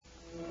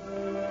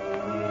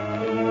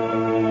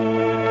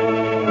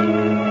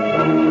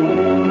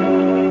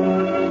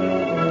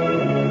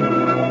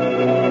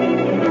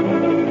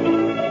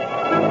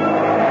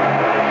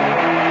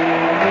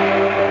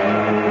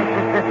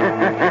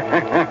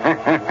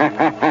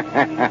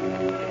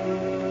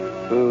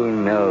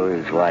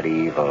what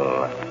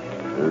evil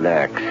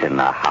lurks in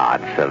the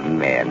hearts of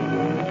men.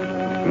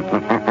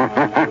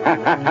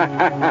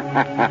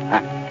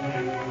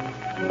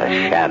 The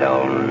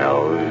shadow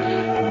knows.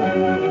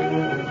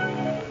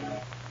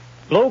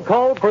 Blue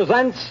Coal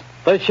presents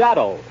The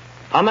Shadow,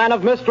 a man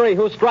of mystery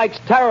who strikes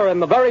terror in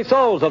the very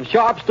souls of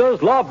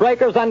sharpsters,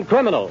 lawbreakers, and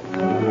criminals.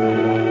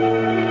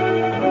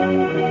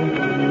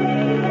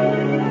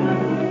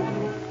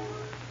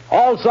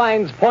 All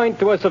signs point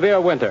to a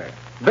severe winter.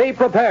 Be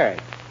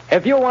prepared.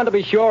 If you want to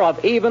be sure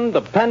of even,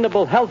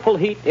 dependable, healthful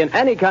heat in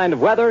any kind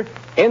of weather,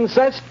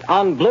 insist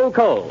on Blue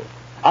Coal,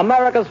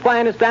 America's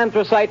finest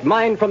anthracite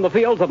mined from the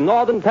fields of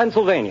northern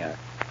Pennsylvania.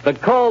 The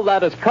coal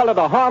that is colored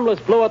a harmless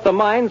blue at the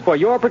mines for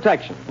your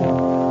protection.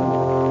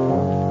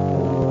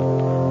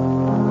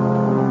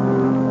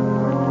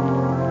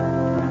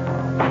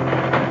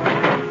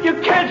 You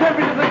can't have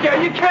me to the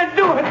jail. You can't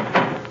do it.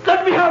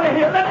 Let me out of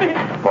here. Let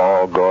me...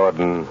 Paul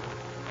Gordon,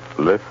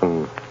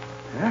 listen.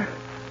 Huh?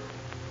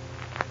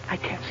 I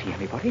can't see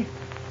anybody.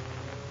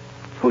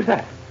 Who's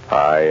that?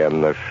 I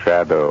am the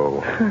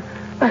Shadow.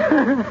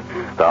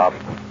 Stop.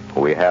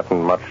 We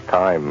haven't much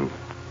time.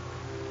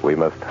 We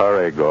must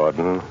hurry,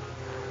 Gordon.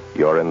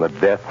 You're in the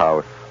death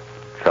house,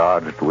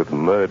 charged with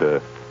murder.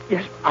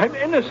 Yes, I'm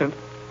innocent.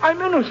 I'm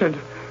innocent.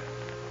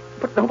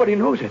 But nobody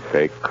knows it.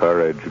 Take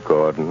courage,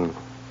 Gordon.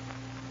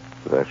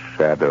 The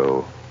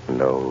Shadow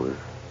knows.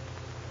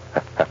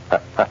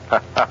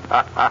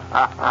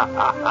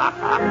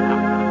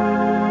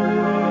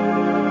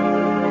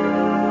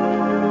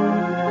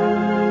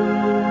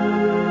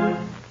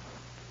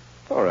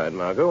 All right,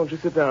 Margot, won't you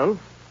sit down?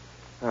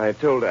 I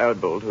told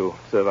Albol to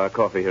serve our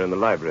coffee here in the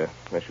library,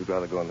 unless you'd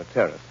rather go on the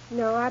terrace.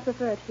 No, I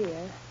prefer it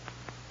here.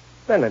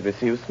 Then let me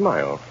see you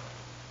smile.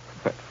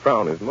 That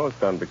frown is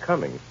most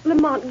unbecoming.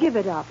 Lamont, give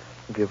it up.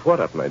 Give what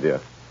up, my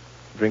dear?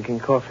 Drinking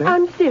coffee?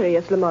 I'm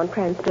serious, Lamont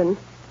Cranston.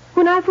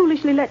 When I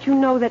foolishly let you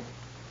know that...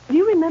 Do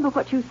you remember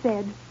what you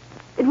said?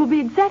 It will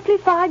be exactly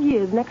 5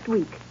 years next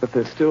week. But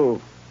there's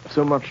still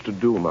so much to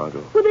do,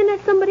 Margot. Well, then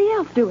let somebody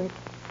else do it.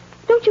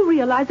 Don't you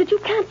realize that you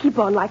can't keep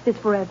on like this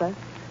forever?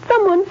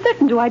 Someone's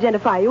certain to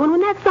identify you, and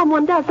when that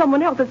someone does,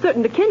 someone else is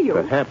certain to kill you.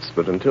 Perhaps,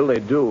 but until they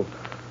do...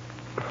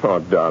 Oh,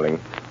 darling,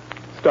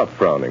 stop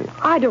frowning.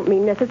 I don't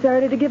mean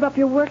necessarily to give up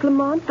your work,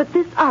 Lamont, but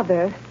this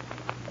other.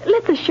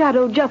 Let the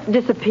Shadow just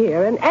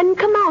disappear and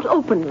come out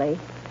openly.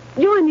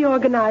 Join the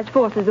organized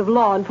forces of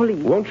law and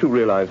police. Won't you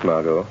realize,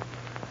 Margot,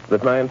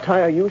 that my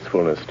entire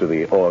usefulness to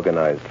the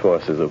organized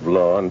forces of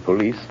law and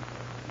police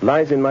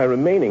lies in my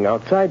remaining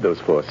outside those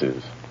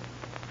forces,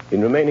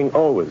 in remaining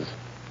always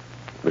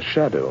the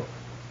Shadow?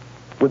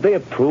 Would they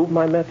approve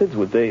my methods?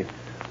 Would they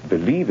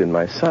believe in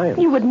my science?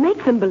 You would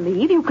make them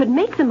believe. You could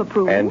make them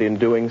approve. And in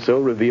doing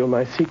so, reveal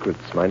my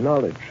secrets, my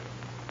knowledge.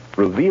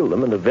 Reveal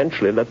them and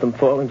eventually let them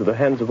fall into the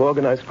hands of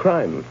organized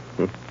crime.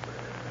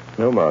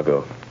 No,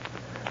 Margot.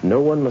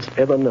 No one must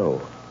ever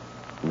know.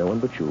 No one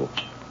but you.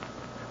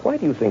 Why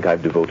do you think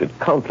I've devoted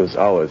countless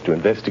hours to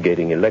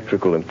investigating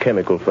electrical and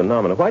chemical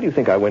phenomena? Why do you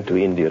think I went to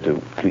India,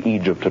 to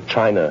Egypt, to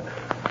China?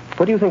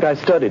 What do you think I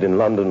studied in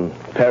London,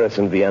 Paris,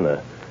 and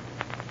Vienna?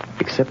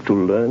 Except to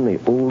learn the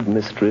old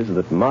mysteries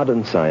that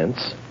modern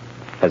science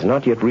has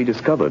not yet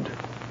rediscovered.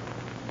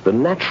 The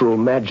natural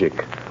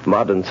magic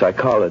modern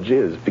psychology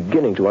is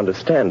beginning to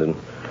understand, and,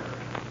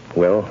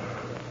 well,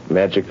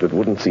 magic that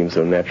wouldn't seem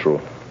so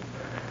natural.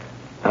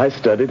 I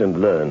studied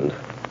and learned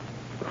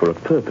for a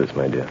purpose,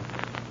 my dear.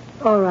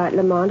 All right,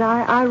 Lamont,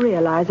 I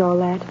realize all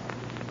that.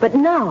 But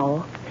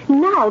now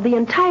the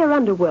entire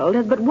underworld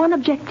has but one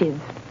objective: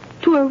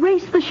 to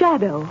erase the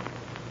Shadow.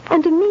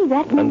 And to me,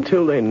 that means...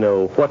 Until they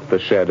know what the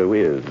Shadow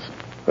is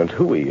and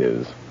who he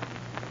is,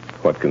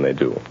 what can they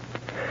do?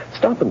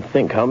 Stop and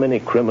think how many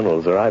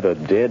criminals are either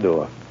dead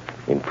or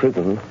in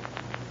prison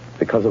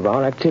because of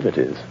our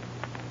activities.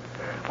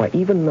 Why,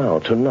 even now,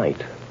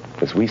 tonight,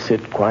 as we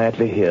sit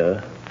quietly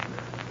here,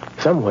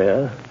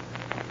 somewhere,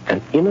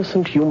 an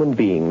innocent human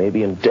being may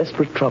be in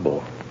desperate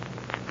trouble.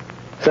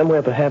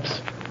 Somewhere,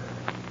 perhaps,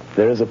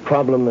 there is a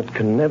problem that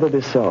can never be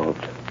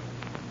solved,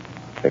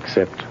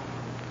 except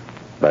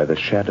by the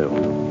Shadow.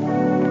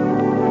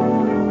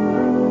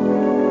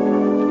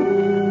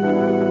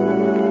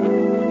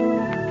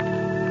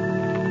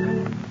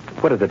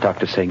 What did the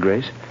doctor say,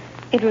 Grace?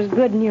 It was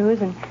good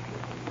news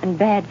and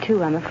bad,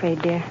 too, I'm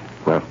afraid, dear.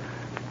 Well,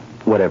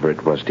 whatever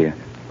it was, dear,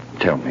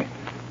 tell me.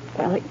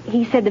 Well,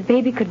 he said the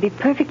baby could be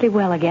perfectly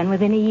well again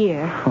within a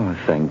year. Oh,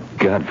 thank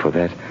God for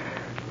that.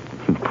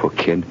 Poor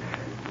kid.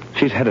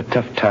 She's had a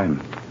tough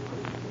time.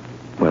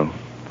 Well,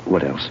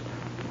 what else?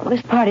 Well,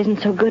 this part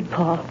isn't so good,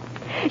 Paul.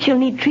 She'll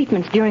need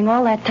treatments during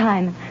all that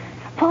time.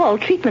 Paul,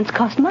 treatments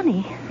cost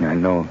money. I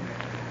know.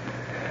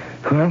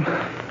 Well,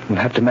 we'll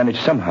have to manage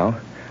somehow.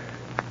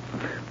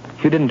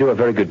 You didn't do a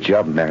very good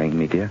job marrying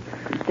me, dear.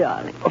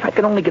 Darling. If I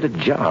could only get a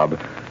job.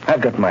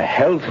 I've got my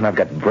health and I've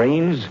got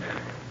brains.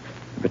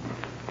 But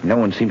no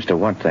one seems to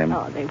want them.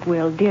 Oh, they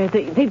will, dear.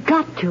 They've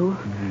got to.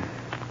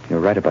 You're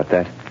right about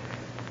that.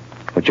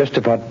 We're just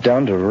about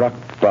down to rock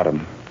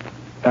bottom.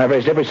 I've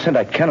raised every cent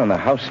I can on the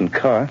house and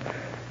car.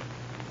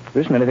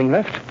 There isn't anything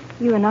left.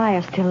 You and I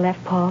are still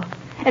left, Paul.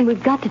 And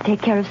we've got to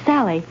take care of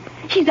Sally.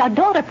 She's our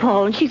daughter,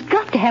 Paul, and she's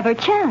got to have her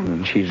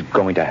chance. She's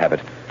going to have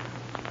it.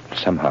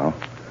 Somehow.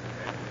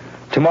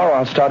 Tomorrow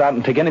I'll start out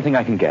and take anything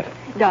I can get.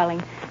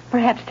 Darling,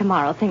 perhaps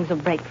tomorrow things will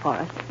break for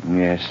us.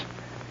 Yes.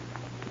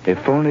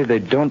 If only they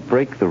don't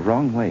break the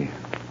wrong way.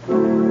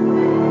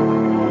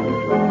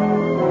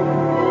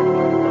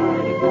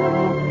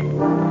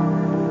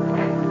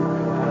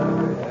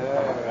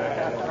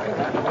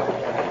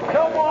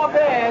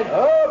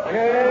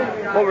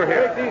 Over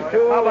here. Take these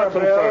two How about over,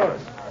 some Bill.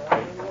 service?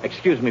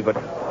 Excuse me, but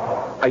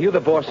are you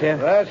the boss here?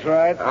 That's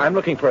right. I'm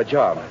looking for a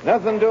job.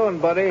 Nothing doing,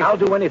 buddy. I'll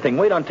do anything.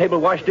 Wait on table,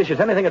 wash dishes,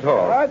 anything at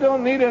all. I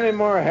don't need any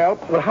more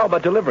help. Well, how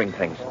about delivering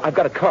things? I've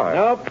got a car.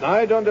 Nope,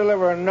 I don't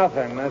deliver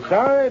nothing.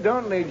 Sorry,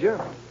 don't need you.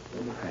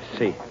 I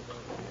see.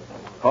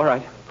 All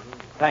right.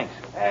 Thanks.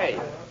 Hey,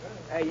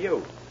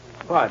 you.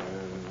 What?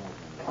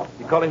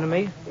 You calling to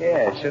me?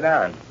 Yeah, sit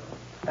down.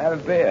 Have a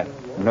beer.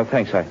 No,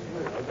 thanks.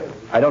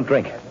 I don't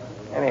drink.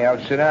 Anyhow,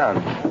 sit down.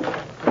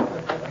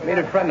 Meet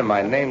a friend of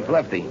mine named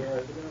Lefty.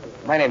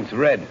 My name's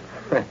Red.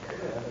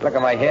 Look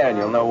at my hair and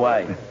you'll know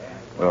why.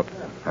 Well,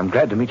 I'm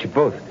glad to meet you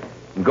both.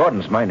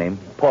 Gordon's my name.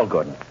 Paul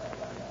Gordon.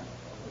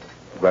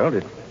 Well,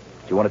 do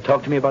you want to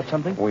talk to me about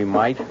something? We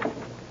might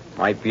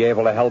be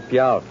able to help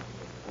you out.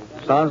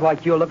 Sounds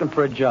like you're looking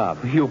for a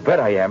job. You bet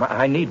I am.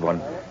 I need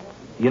one.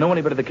 You know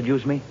anybody that could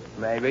use me?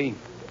 Maybe.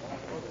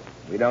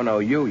 We don't know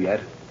you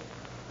yet.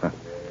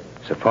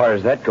 So far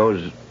as that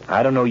goes,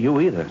 I don't know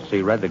you either.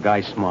 See, Red, the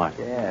guy's smart.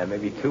 Yeah,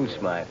 maybe too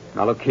smart.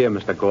 Now, look here,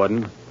 Mr.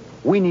 Gordon.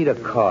 We need a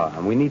car,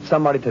 and we need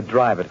somebody to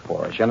drive it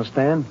for us. You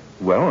understand?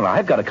 Well,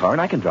 I've got a car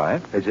and I can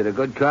drive. Is it a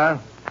good car?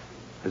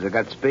 Has it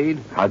got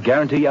speed? I'll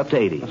guarantee you up to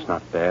 80. That's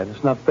not bad.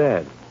 It's not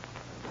bad.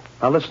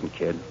 Now, listen,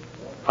 kid.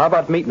 How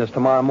about meeting us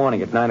tomorrow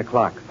morning at 9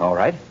 o'clock? All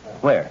right.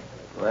 Where?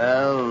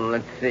 Well,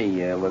 let's see.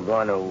 We're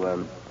going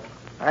to,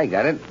 I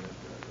got it.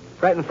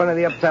 Right in front of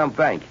the Uptown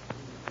Bank.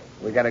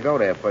 We got to go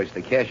there first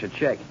to cash a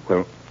check.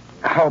 Well,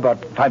 how about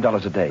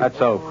 $5 a day? That's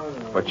so.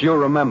 But you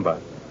remember,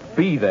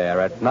 be there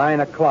at 9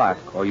 o'clock,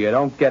 or you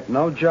don't get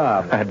no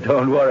job.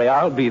 Don't worry,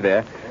 I'll be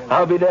there.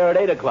 I'll be there at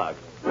 8 o'clock.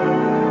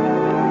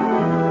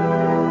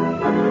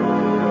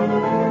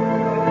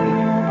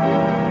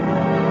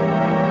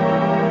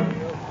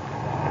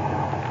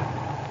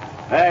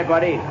 Hey,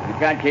 buddy, you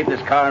can't keep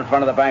this car in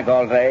front of the bank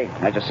all day.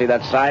 Can't you see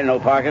that sign, no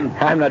parking?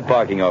 I'm not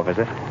parking,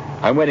 officer.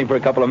 I'm waiting for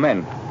a couple of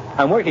men.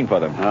 I'm working for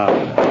them.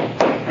 Oh.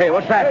 Hey,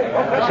 what's that?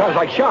 It sounds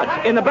like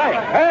shots in the bank.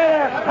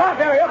 Hey, stop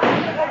there, you.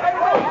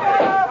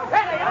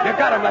 You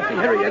got him, Lefty.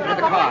 Here he is with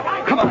the car.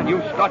 Come on, you.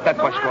 Start that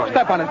bus for us.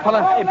 Step on it,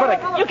 fella. Hey,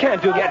 but you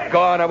can't do that.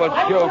 Go on, I will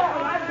shoot.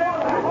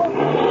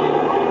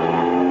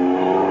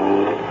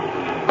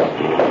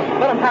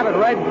 Let him have it,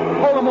 Red.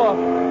 Hold him off.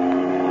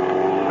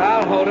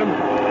 I'll hold him.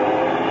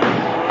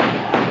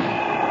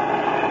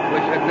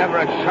 Wish I'd never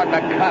have shot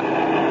that cop.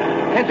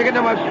 Can't you get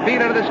no more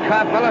speed out of this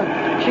car, fella?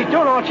 She's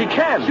doing all she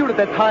can. Shoot at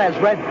their tires,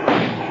 Red.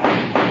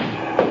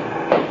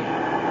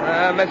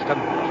 Missed him.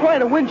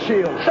 Trying a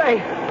windshield.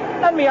 Say,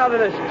 let me out of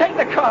this. Take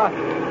the car.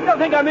 They'll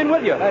think I'm in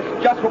with you. That's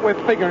just what we're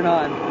figuring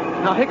on.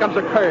 Now, here comes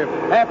a curve.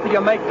 After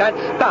you make that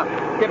stop,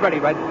 get ready,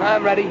 Red.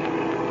 I'm ready.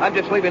 I'm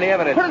just leaving the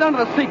evidence. Put it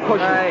under the seat cushion.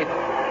 Right.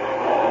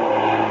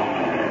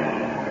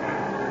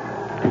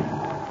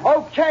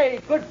 Okay,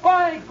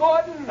 goodbye,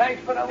 Gordon.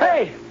 Thanks for the...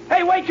 Hey,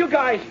 wait, you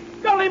guys.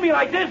 Don't leave me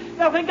like this.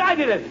 They'll think I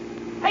did it.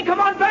 Hey,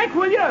 come on back,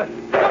 will you?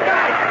 Look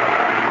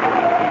out!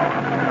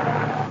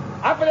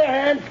 Up with their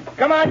hands.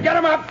 Come on, get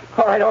them up.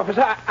 All right,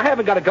 officer. I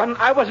haven't got a gun.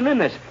 I wasn't in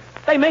this.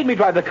 They made me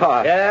drive the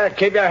car. Yeah,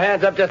 keep your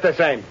hands up just the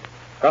same.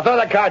 Go through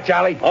the car,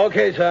 Charlie.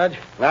 Okay, Sarge.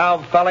 Now,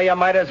 fella, you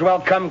might as well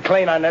come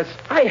clean on this.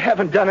 I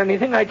haven't done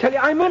anything. I tell you,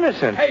 I'm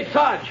innocent. Hey,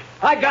 Sarge,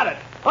 I got it.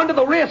 Under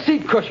the rear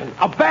seat cushion.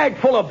 A bag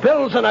full of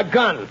bills and a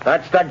gun.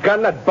 That's the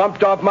gun that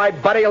bumped off my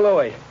buddy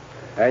Louie.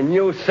 And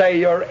you say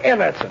you're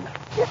innocent.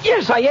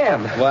 Yes, I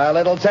am. Well,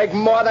 it'll take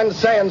more than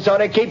saying so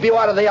to keep you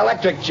out of the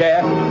electric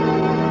chair.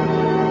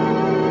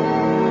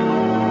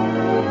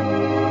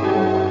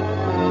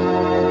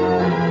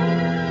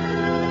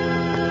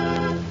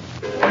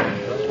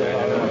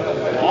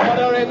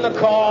 Order in the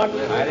court.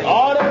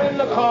 Order in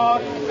the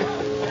court.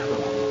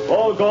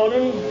 Paul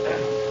Gordon,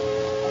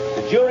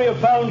 the jury have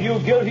found you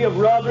guilty of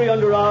robbery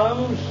under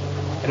arms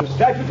and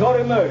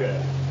statutory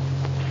murder.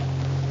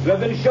 You have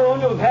been shown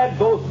to have had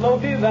both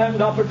motive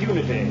and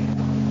opportunity.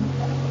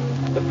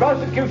 The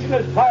prosecution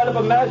has piled up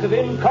a mass of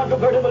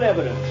incontrovertible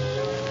evidence,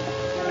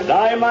 and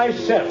I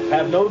myself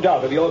have no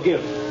doubt of your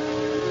guilt.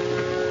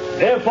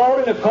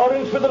 Therefore, in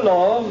accordance with the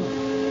law,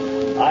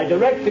 I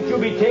direct that you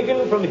be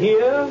taken from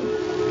here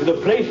to the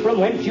place from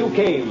whence you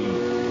came,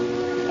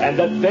 and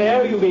that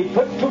there you be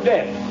put to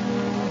death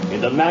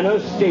in the manner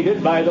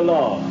stated by the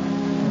law.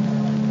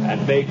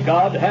 And may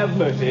God have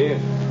mercy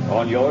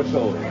on your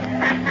soul.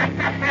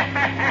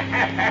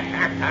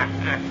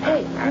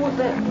 Hey, who was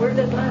that? Where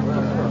did that laugh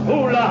come from?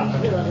 Who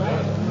laughed?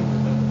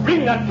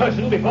 Bring that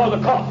person before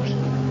the court.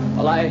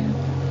 Well,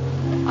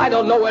 I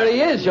don't know where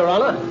he is, Your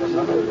Honor.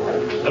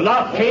 The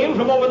laugh came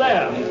from over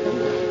there.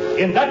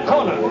 In that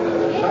corner.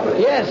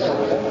 Yes.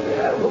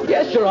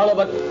 Yes, Your Honor,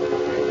 but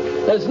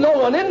there's no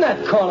one in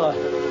that corner.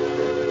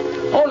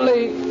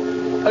 Only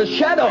a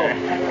shadow.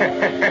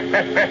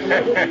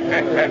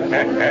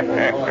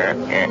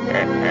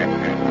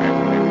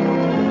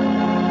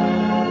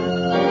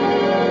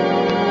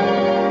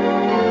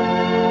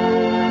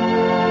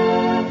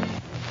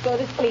 Go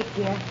to sleep,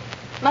 dear.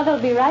 Mother'll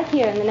be right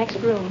here in the next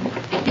room.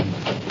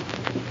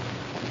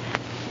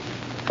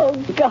 Oh,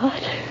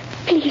 God,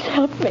 please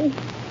help me.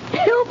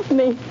 Help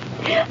me.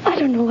 I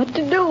don't know what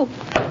to do.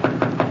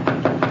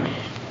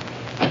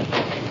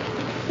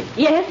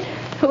 Yes?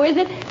 Who is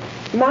it?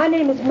 My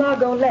name is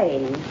Margot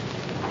Lane.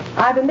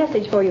 I have a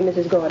message for you,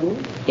 Mrs.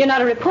 Gordon. You're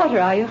not a reporter,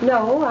 are you?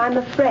 No, I'm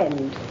a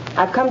friend.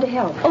 I've come to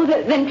help. Oh,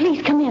 then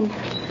please come in.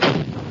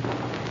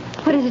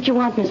 What is it you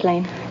want, Miss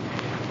Lane?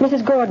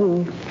 Mrs.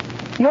 Gordon,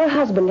 your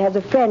husband has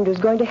a friend who's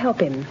going to help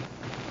him.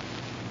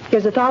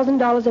 Here's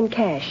 $1,000 in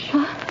cash.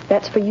 Huh?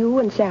 That's for you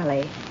and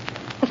Sally.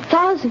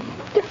 1,000?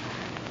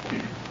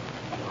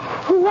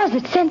 Who was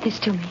it sent this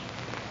to me?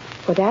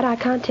 For that, I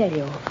can't tell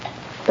you.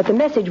 But the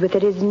message with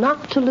it is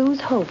not to lose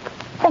hope.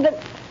 Oh,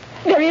 but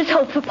there is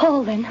hope for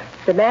Paul, then.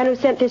 The man who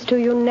sent this to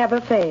you never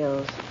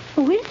fails.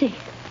 Who is he?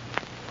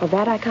 Well,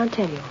 that I can't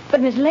tell you. But,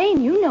 Miss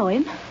Lane, you know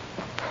him.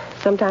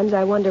 Sometimes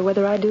I wonder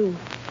whether I do.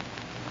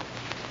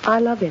 I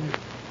love him.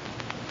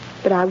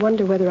 But I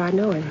wonder whether I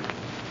know him.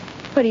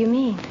 What do you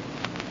mean?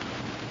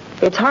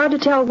 It's hard to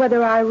tell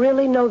whether I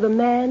really know the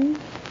man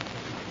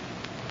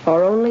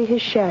or only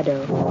his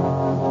shadow.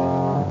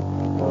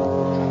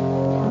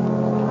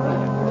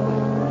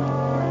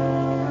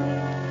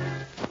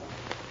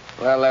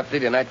 Well, Lefty,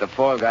 tonight the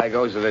fall guy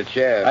goes to the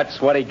chair. That's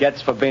what he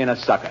gets for being a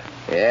sucker.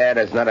 Yeah,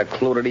 there's not a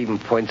clue that even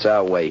points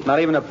our way. Not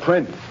even a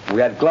print.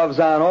 We had gloves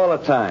on all the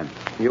time.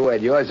 You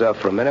had yours off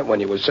for a minute when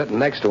you were sitting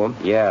next to him.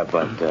 Yeah,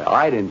 but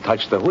I didn't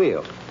touch the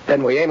wheel.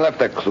 Then we ain't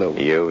left a clue.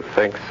 You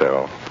think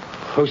so?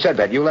 Who said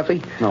that? You,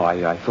 Lefty? No,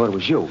 I thought it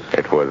was you.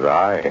 It was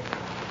I.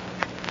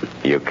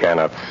 You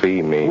cannot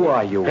see me. Who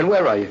are you? And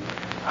where are you?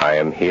 I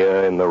am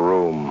here in the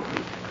room,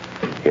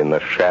 in the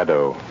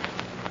shadow.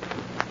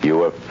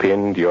 You have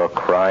pinned your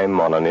crime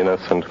on an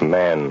innocent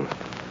man.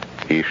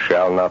 He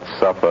shall not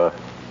suffer,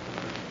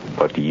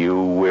 but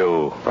you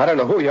will. I don't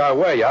know who you are,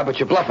 where you are, but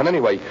you're bluffing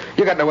anyway.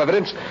 You got no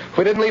evidence.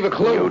 We didn't leave a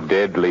clue. You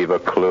did leave a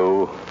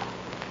clue.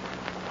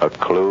 A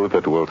clue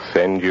that will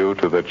send you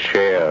to the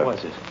chair. Where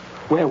was it?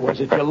 Where was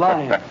it? You're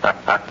lying.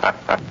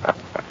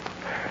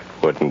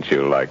 Wouldn't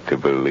you like to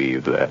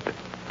believe that?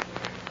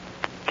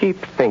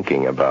 Keep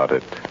thinking about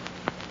it.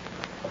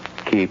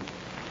 Keep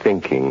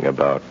thinking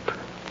about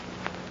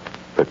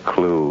the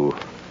clue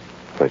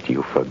that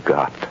you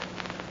forgot.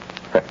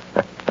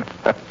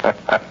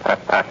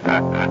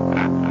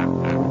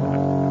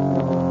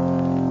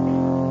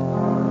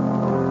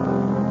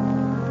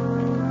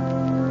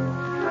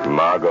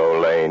 Margot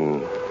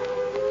Lane.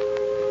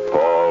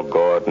 Paul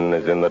Gordon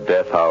is in the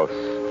death house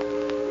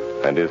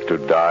and is to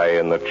die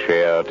in the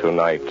chair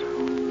tonight.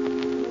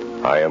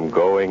 I am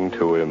going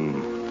to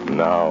him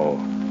now.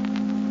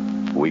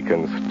 We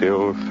can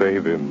still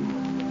save him.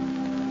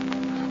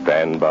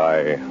 Stand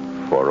by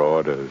for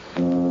orders.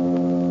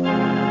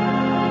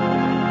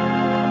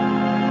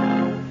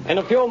 In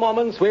a few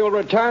moments, we will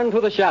return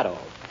to the shadow.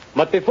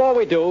 But before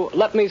we do,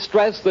 let me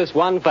stress this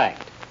one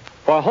fact.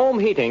 For home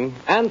heating,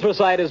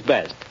 anthracite is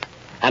best.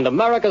 And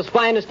America's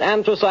finest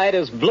anthracite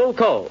is blue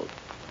coal.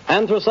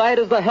 Anthracite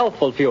is the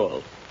healthful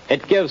fuel.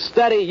 It gives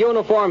steady,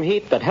 uniform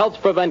heat that helps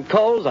prevent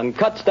colds and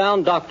cuts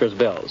down doctor's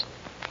bills.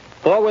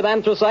 For with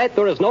anthracite,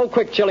 there is no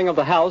quick chilling of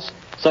the house,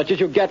 such as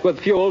you get with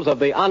fuels of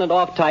the on and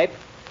off type,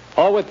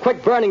 or with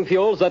quick burning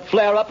fuels that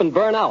flare up and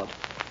burn out.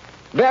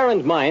 Bear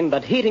in mind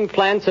that heating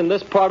plants in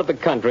this part of the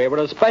country were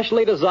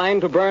especially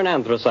designed to burn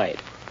anthracite.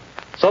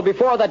 So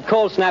before that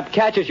cold snap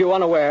catches you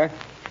unaware,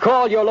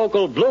 call your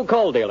local blue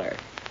coal dealer.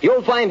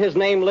 You'll find his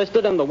name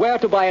listed in the Where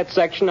to Buy It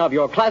section of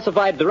your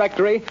classified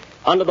directory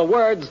under the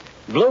words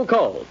Blue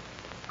Coal.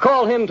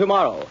 Call him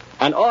tomorrow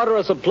and order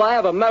a supply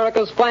of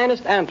America's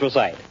finest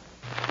anthracite.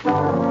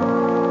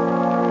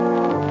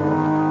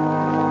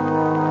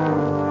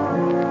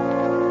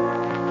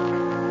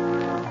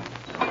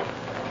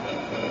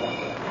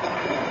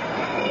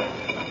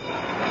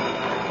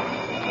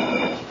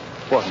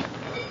 Gordon,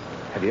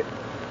 have you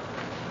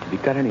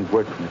got any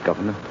word from the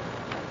governor?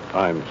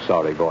 I'm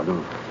sorry,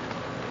 Gordon.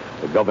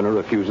 The governor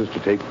refuses to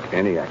take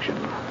any action.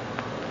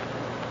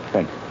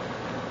 Then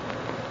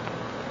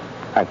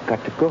I've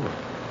got to go.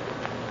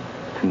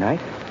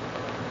 Tonight?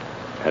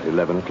 At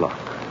 11 o'clock.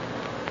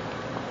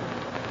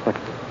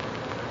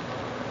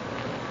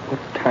 What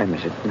time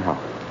is it now?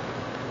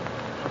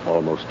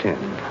 Almost 10.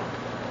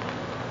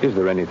 Is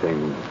there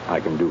anything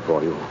I can do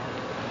for you?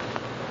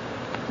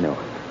 No.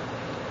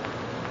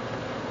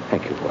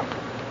 Thank you, Gordon.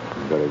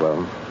 Very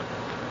well.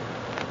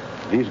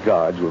 These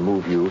guards will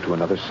move you to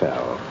another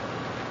cell.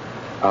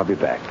 I'll be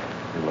back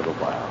in a little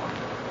while.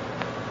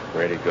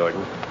 Ready,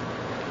 Gordon?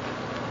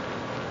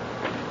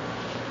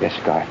 Yes,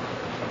 Guy.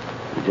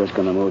 We're just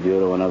going to move you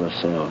to another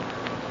cell.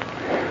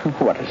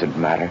 What does it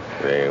matter?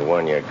 The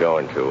one you're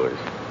going to is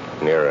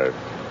Nearer.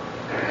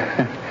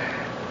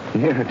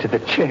 Nearer to the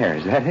chair,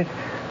 is that it?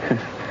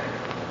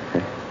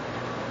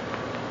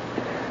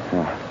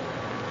 Oh.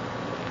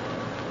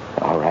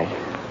 All right.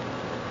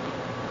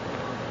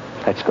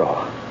 Let's go.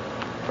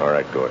 All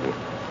right, Gordon.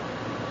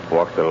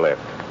 Walk to the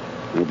left.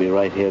 We'll be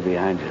right here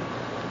behind you.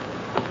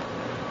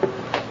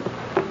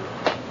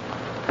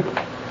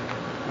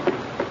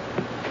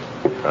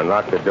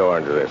 Unlock the door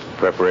into this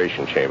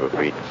preparation chamber,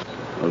 Pete.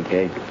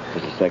 Okay,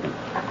 just a second.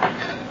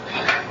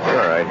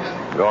 All right.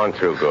 Go on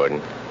through,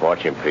 Gordon.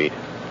 Watch him, Pete.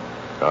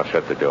 I'll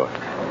shut the door.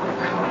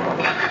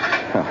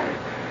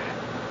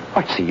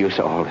 What's the use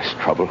of all this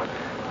trouble?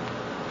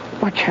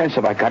 What chance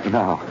have I got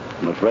now?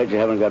 I'm afraid you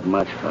haven't got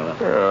much, fella.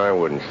 I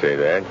wouldn't say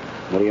that.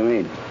 What do you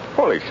mean?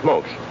 Holy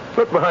smokes.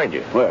 Look behind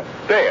you. Where?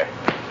 There.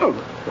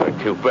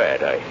 Too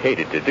bad. I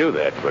hated to do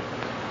that, but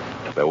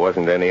there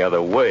wasn't any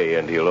other way,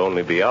 and he'll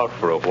only be out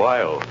for a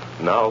while.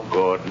 Now,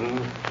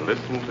 Gordon,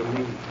 listen to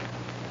me.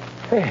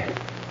 Hey,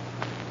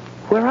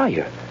 where are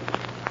you?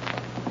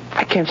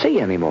 I can't see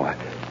you anymore.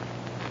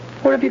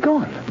 Where have you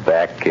gone?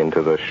 Back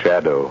into the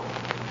shadow.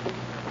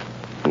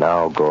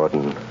 Now,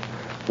 Gordon,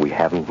 we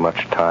haven't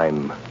much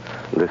time.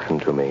 Listen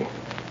to me.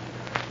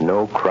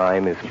 No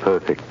crime is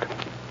perfect.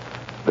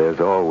 There's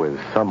always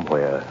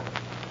somewhere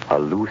a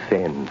loose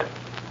end.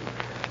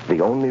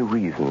 The only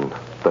reason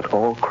that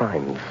all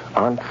crimes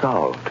aren't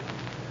solved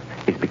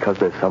is because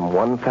there's some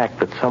one fact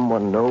that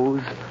someone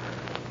knows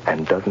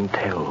and doesn't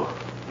tell.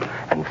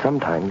 And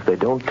sometimes they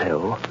don't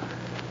tell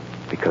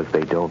because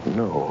they don't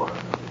know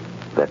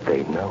that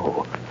they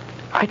know.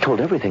 I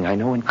told everything I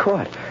know in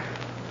court.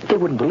 They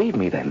wouldn't believe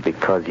me then.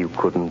 Because you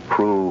couldn't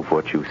prove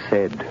what you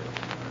said.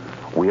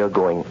 We are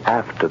going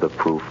after the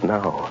proof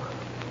now.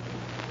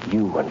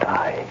 You and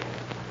I.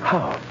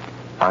 How?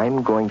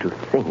 I'm going to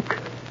think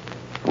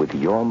with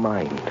your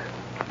mind.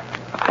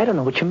 I don't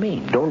know what you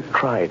mean. Don't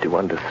try to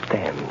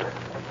understand.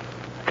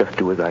 Just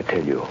do as I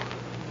tell you.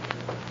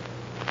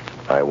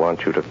 I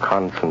want you to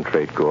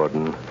concentrate,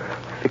 Gordon.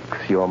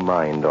 Fix your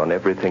mind on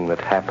everything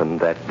that happened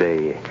that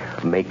day.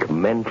 Make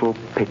mental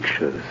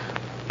pictures.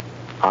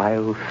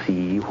 I'll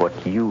see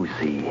what you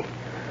see.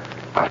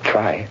 I'll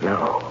try.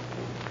 No.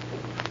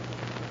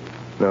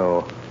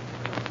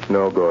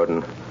 No,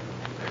 Gordon.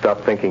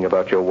 Stop thinking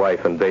about your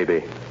wife and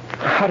baby.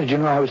 How did you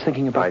know I was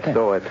thinking about them? I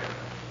saw it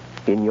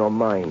in your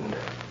mind.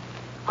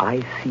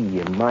 I see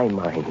in my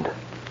mind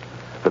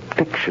the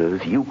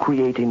pictures you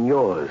create in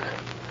yours.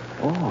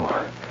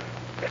 Oh,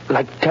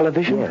 like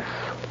television? Yes,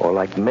 or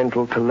like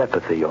mental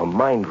telepathy or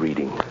mind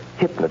reading,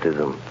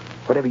 hypnotism,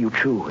 whatever you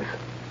choose.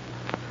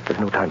 There's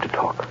no time to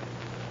talk.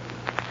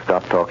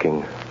 Stop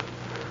talking.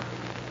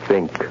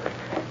 Think.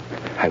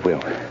 I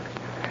will.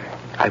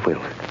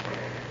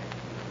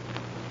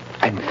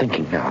 I'm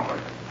thinking now.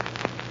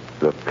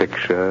 The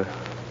picture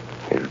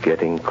is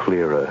getting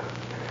clearer.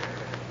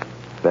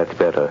 That's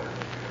better.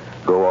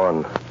 Go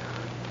on.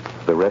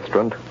 The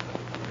restaurant?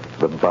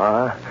 The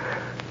bar?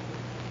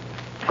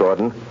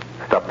 Gordon,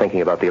 stop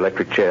thinking about the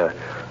electric chair.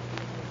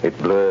 It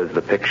blurs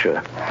the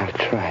picture. I'll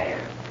try.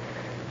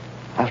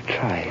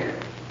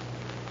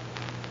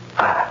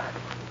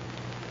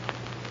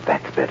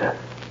 That's better.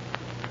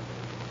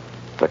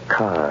 The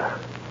car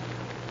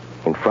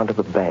in front of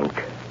the bank.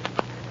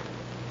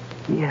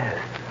 Yes,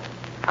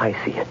 I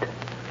see it.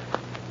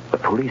 The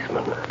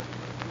policeman.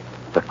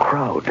 The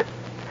crowd.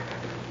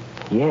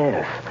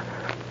 Yes.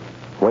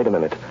 Wait a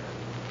minute.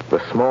 The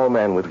small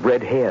man with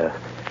red hair.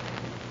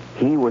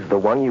 He was the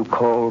one you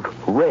called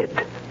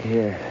Red.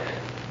 Yes.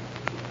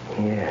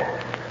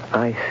 Yes,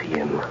 I see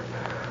him.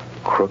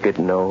 Crooked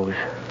nose,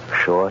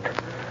 short,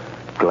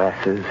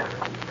 glasses.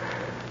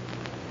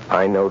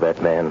 I know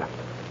that man.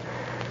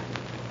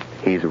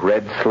 He's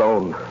Red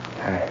Sloan.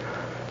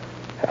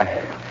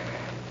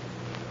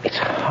 It's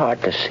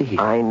hard to see.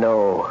 I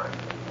know.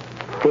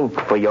 Think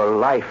for your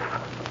life.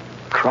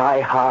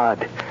 Try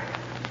hard.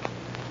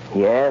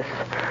 Yes,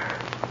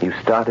 you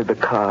started the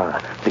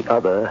car. The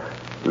other,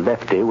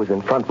 Lefty, was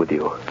in front with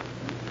you.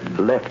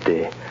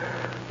 Lefty.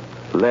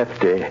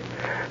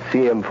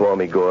 See him for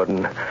me,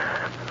 Gordon.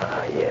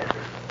 Ah, yes.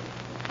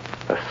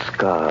 A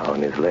scar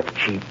on his left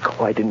cheek.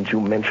 Why didn't you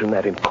mention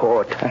that in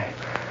court?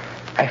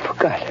 I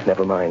forgot.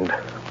 Never mind.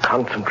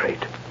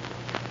 Concentrate.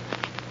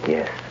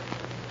 Yes.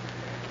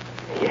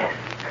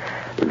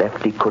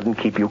 Lefty couldn't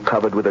keep you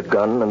covered with a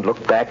gun and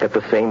look back at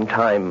the same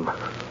time.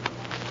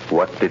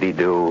 What did he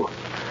do?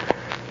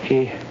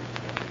 He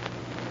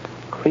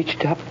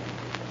reached up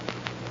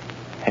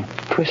and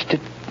twisted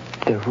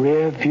the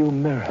rear view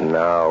mirror.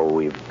 Now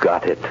we've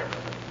got it.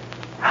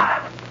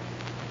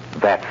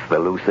 That's the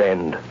loose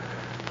end.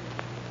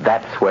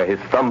 That's where his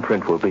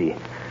thumbprint will be.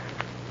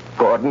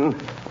 Gordon,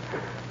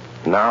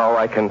 now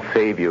I can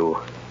save you.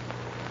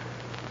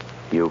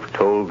 You've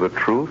told the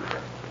truth.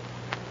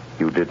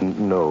 You didn't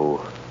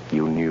know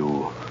you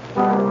knew.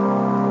 Come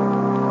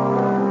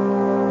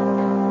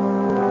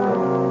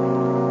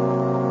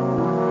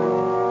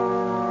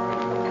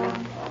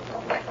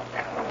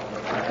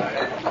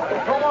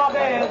on,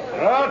 man.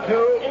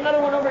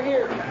 Another one over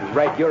here.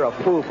 Red, you're a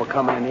fool for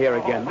coming in here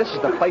again. This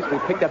is the place we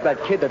picked up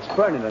that kid that's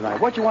burning tonight.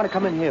 What'd you want to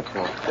come in here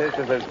for? This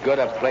is as good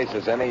a place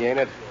as any, ain't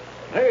it?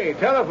 Hey,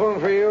 telephone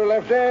for you,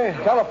 Lefty.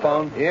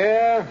 Telephone?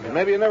 Yeah,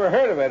 maybe you never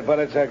heard of it, but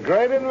it's a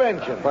great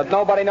invention. But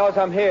nobody knows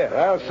I'm here.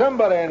 Well,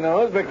 somebody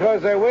knows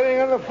because they're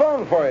waiting on the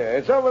phone for you.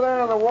 It's over there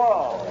on the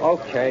wall.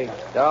 Okay.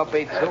 Don't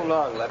be too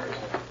long, Lefty.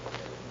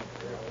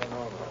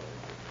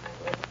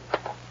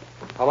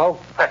 Hello?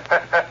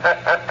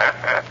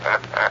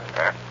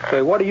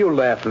 Say, what are you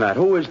laughing at?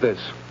 Who is this?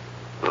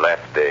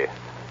 Lefty,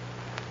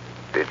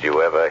 did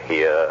you ever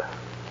hear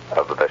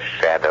of the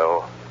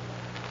Shadow?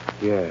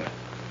 Yeah.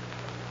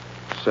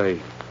 Say,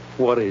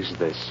 what is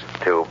this?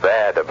 Too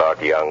bad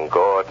about young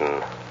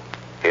Gordon,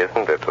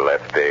 isn't it,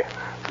 Lefty?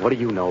 What do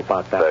you know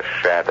about that? The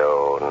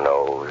Shadow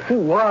knows.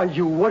 Who are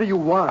you? What do you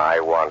want? I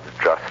want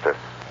justice.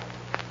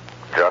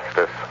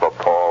 Justice for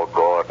Paul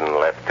Gordon,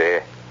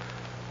 Lefty.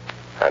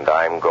 And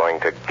I'm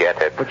going to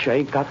get it. But you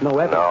ain't got no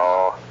evidence.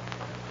 No.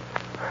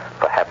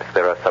 Perhaps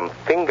there are some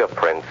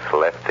fingerprints,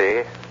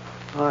 Lefty.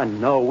 Oh,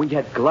 no. We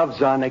had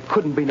gloves on. There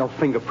couldn't be no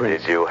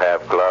fingerprints. Did you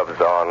have gloves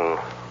on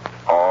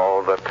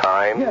all the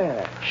time?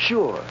 Yeah,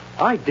 sure.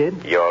 I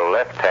did. You're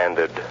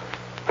left-handed.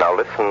 Now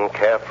listen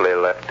carefully,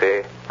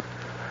 Lefty.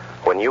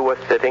 When you were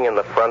sitting in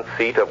the front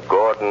seat of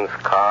Gordon's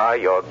car,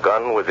 your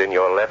gun was in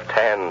your left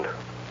hand.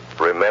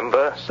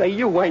 Remember? Say,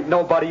 you ain't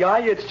nobody,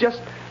 It's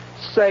just...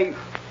 Say...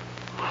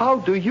 How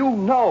do you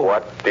know?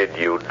 What did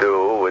you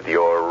do with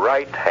your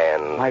right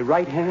hand? My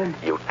right hand?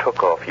 You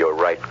took off your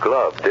right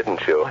glove,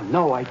 didn't you? Oh,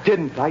 no, I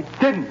didn't.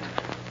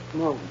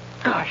 No,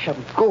 gosh,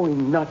 I'm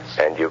going nuts.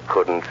 And you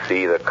couldn't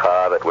see the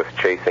car that was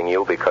chasing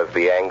you because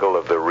the angle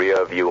of the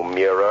rear view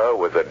mirror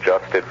was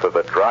adjusted for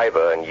the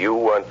driver and you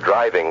weren't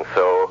driving,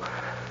 so...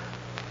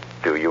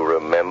 Do you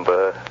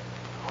remember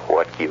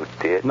what you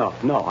did? No,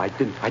 I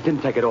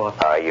didn't take it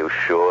off. Are you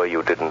sure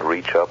you didn't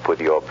reach up with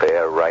your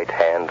bare right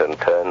hand and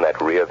turn that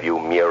rear view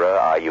mirror?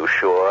 Are you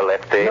sure,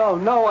 Lefty?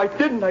 No, I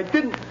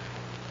didn't.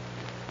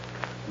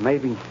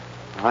 Maybe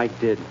I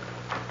did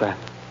that.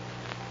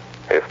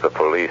 If the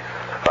police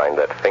find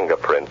that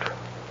fingerprint,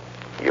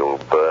 you'll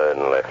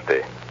burn,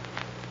 Lefty.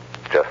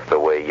 Just the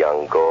way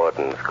young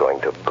Gordon's going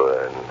to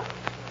burn.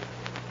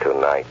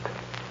 Tonight.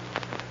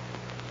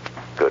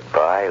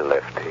 Goodbye,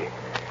 Lefty.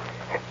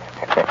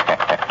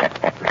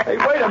 Hey,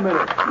 wait a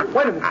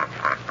minute.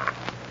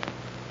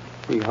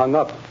 He hung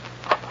up.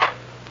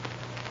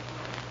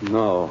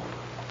 No.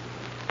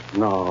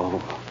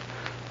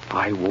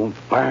 I won't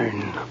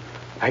burn.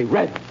 Hey,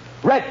 Red!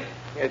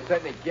 You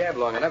certainly gabbed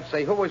long enough.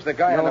 Say, who was the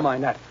guy Never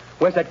mind that.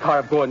 Where's that car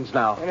of Gordon's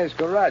now? In his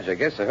garage. I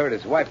guess I heard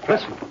his wife.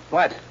 Listen.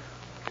 What?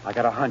 I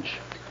got a hunch.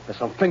 There's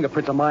some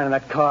fingerprints of mine in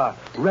that car.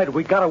 Red,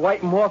 we gotta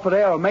wipe them off of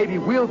there, or maybe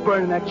we'll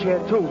burn in that chair,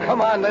 too.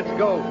 Come on, let's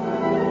go.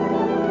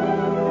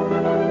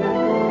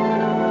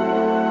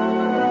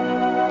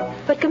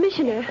 But,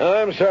 Commissioner...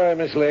 I'm sorry,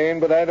 Miss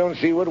Lane, but I don't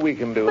see what we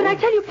can do. But I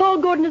tell you, Paul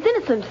Gordon is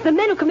innocent. The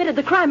men who committed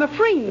the crime are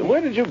free.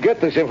 Where did you get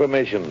this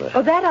information?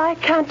 Oh, that I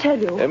can't tell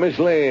you. Miss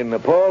Lane,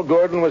 Paul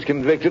Gordon was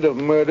convicted of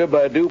murder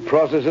by due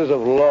processes of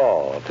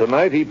law.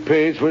 Tonight he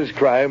pays for his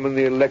crime in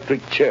the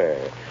electric chair.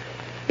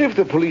 If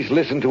the police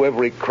listened to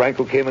every crank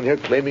who came in here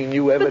claiming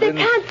new evidence... But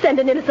they can't send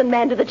an innocent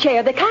man to the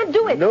chair. They can't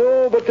do it.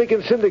 No, but they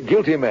can send a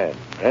guilty man.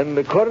 And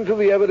according to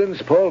the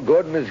evidence, Paul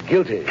Gordon is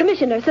guilty.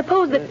 Commissioner,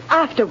 suppose that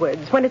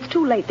afterwards, when it's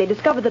too late, they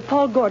discover that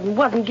Paul Gordon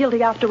wasn't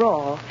guilty after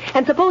all.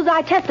 And suppose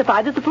I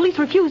testify that the police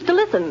refused to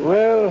listen.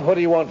 Well, what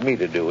do you want me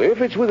to do?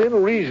 If it's within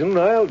reason,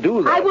 I'll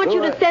do that. I want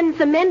you to send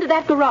some men to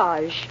that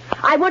garage.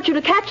 I want you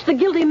to catch the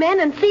guilty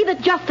men and see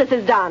that justice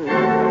is done.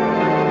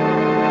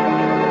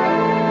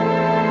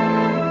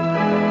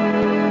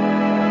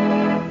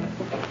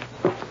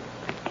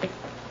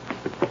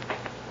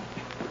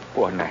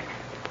 Gordon,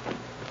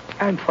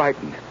 I'm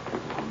frightened.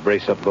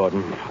 Brace up,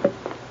 Gordon.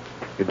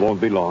 It won't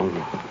be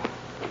long.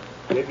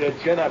 Get your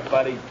chin up,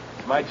 buddy.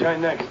 It's my turn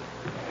next.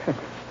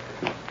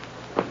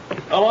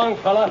 Go on,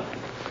 fella.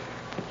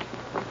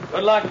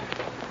 Good luck.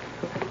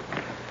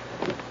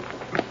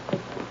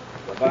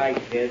 Goodbye,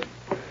 kid.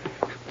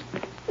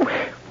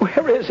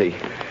 Where is he?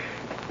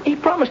 He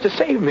promised to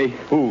save me.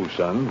 Who,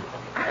 son?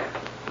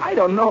 I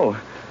don't know.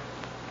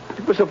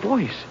 It was a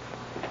voice.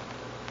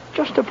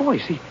 Just a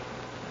voice.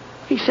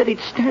 He said he'd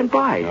stand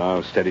by.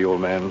 Now, steady,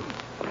 old man.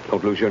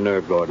 Don't lose your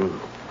nerve, Gordon.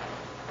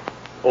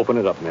 Open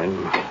it up, men.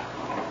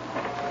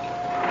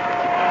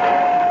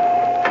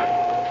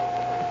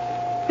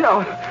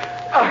 No,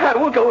 I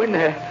won't go in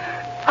there.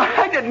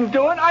 I didn't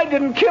do it. I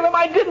didn't kill him.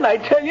 I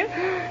tell you.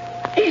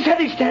 He said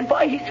he'd stand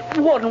by.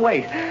 Warden,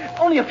 wait.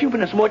 Only a few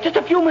minutes more. Just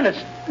a few minutes.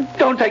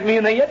 Don't take me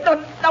in there yet.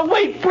 No,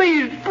 wait,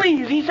 please.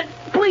 He said,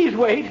 please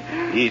wait.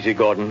 Easy,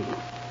 Gordon.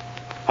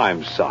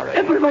 I'm sorry.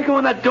 But if I go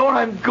in that door,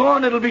 I'm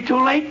gone. It'll be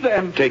too late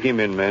then. Take him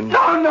in, men.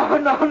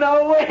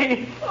 No,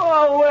 wait.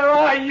 Oh, where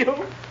are you?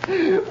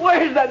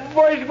 Where's that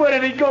voice? Where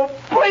did he go?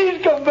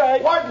 Please come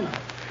back. Warden!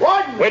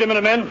 Wait a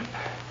minute, men.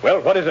 Well,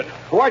 what is it?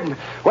 Warden,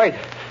 wait.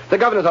 The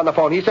governor's on the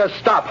phone. He says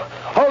stop.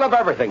 Hold up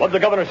everything. What'd the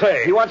governor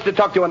say? He wants to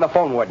talk to you on the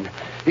phone, Warden.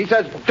 He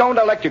says, don't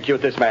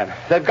electrocute this man.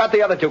 They've got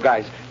the other two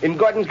guys in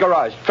Gordon's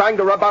garage trying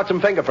to rub out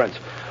some fingerprints.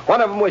 One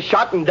of them was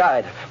shot and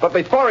died. But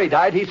before he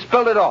died, he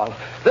spilled it all.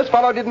 This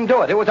fellow didn't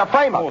do it. It was a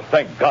frame-up. Oh,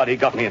 thank God he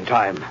got me in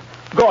time.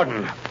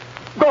 Gordon!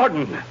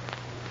 Gordon!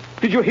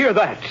 Did you hear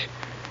that?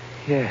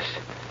 Yes.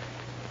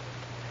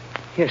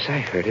 Yes, I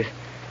heard it.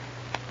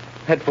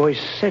 That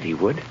voice said he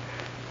would.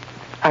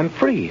 I'm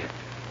free.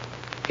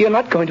 You're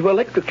not going to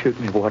electrocute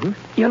me, Warden.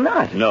 You're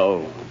not.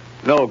 No,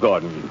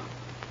 Gordon.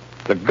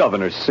 The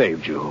governor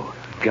saved you.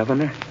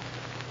 Governor?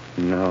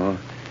 No,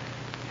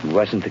 it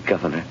wasn't the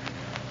governor.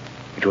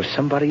 It was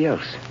somebody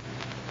else.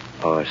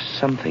 Or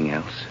something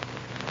else.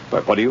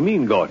 But what do you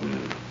mean,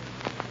 Gordon?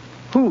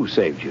 Who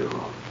saved you?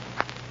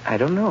 I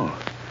don't know.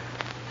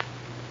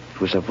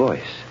 It was a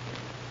voice.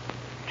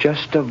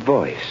 Just a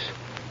voice.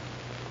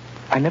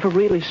 I never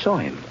really saw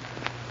him.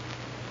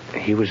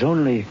 He was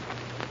only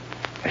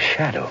a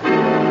shadow.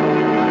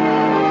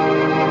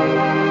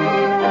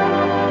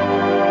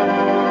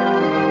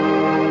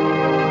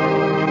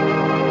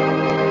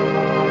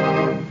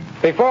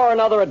 Before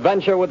another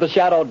adventure with the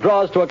Shadow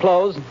draws to a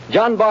close,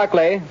 John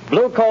Barclay,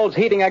 Blue Coal's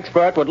heating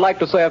expert, would like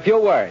to say a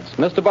few words.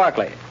 Mr.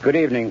 Barclay. Good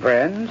evening,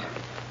 friends.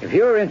 If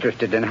you're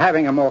interested in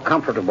having a more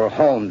comfortable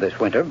home this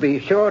winter, be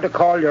sure to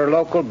call your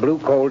local Blue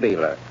Coal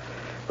dealer.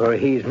 For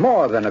he's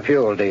more than a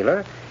fuel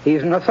dealer.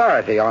 He's an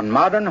authority on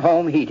modern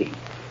home heating.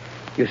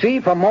 You see,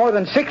 for more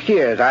than 6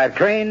 years, I've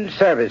trained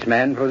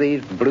servicemen for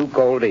these Blue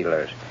Coal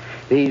dealers.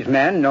 These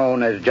men,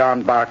 known as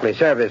John Barclay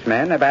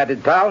servicemen, have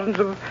added thousands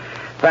of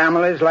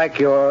families like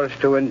yours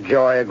to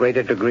enjoy a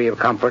greater degree of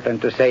comfort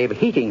and to save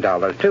heating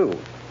dollars, too.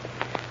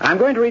 I'm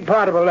going to read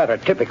part of a letter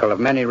typical of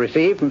many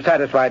received from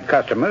satisfied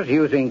customers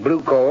using Blue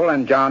Coal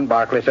and John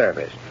Barclay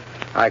service.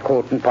 I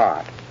quote in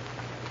part.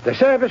 The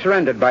service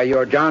rendered by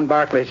your John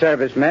Barclay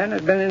servicemen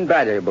has been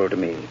invaluable to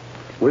me.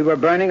 We were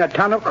burning a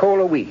ton of coal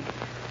a week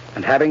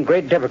and having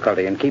great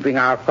difficulty in keeping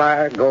our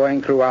fire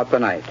going throughout the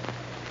night.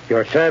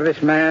 Your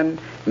serviceman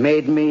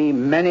made me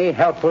many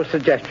helpful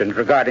suggestions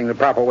regarding the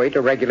proper way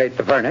to regulate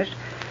the furnace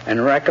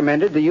and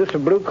recommended the use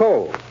of Blue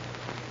Coal.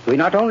 We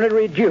not only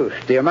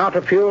reduced the amount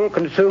of fuel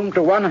consumed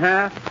to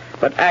 1/2,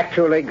 but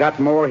actually got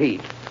more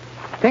heat.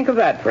 Think of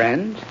that,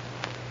 friends.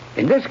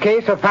 In this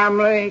case, a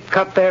family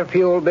cut their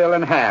fuel bill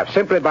in half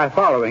simply by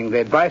following the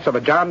advice of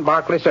a John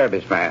Barclay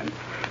serviceman,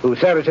 whose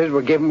services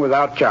were given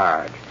without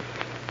charge.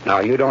 Now,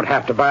 you don't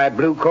have to buy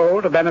Blue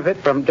Coal to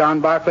benefit from John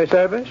Barclay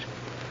service.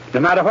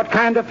 No matter what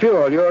kind of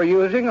fuel you're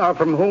using or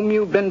from whom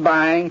you've been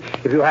buying,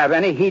 if you have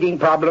any heating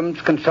problems,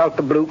 consult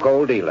the Blue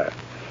Coal dealer.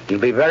 He'll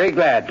be very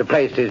glad to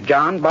place his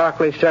John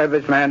Barclay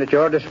serviceman at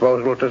your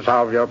disposal to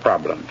solve your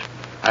problems.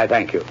 I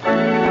thank you.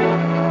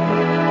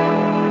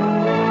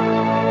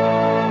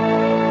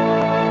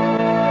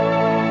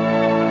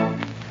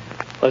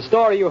 The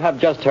story you have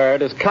just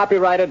heard is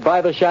copyrighted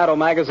by the Shadow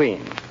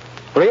magazine.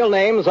 Real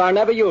names are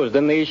never used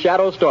in these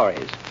Shadow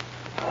stories.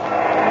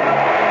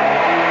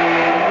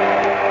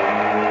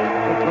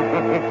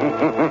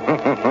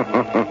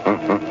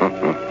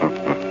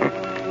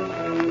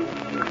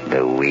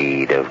 The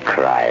weed of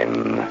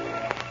crime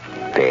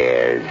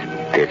bears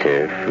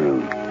bitter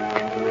fruit.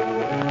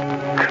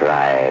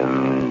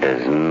 Crime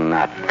does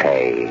not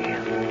pay.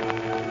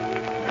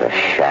 The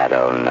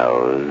Shadow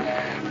knows.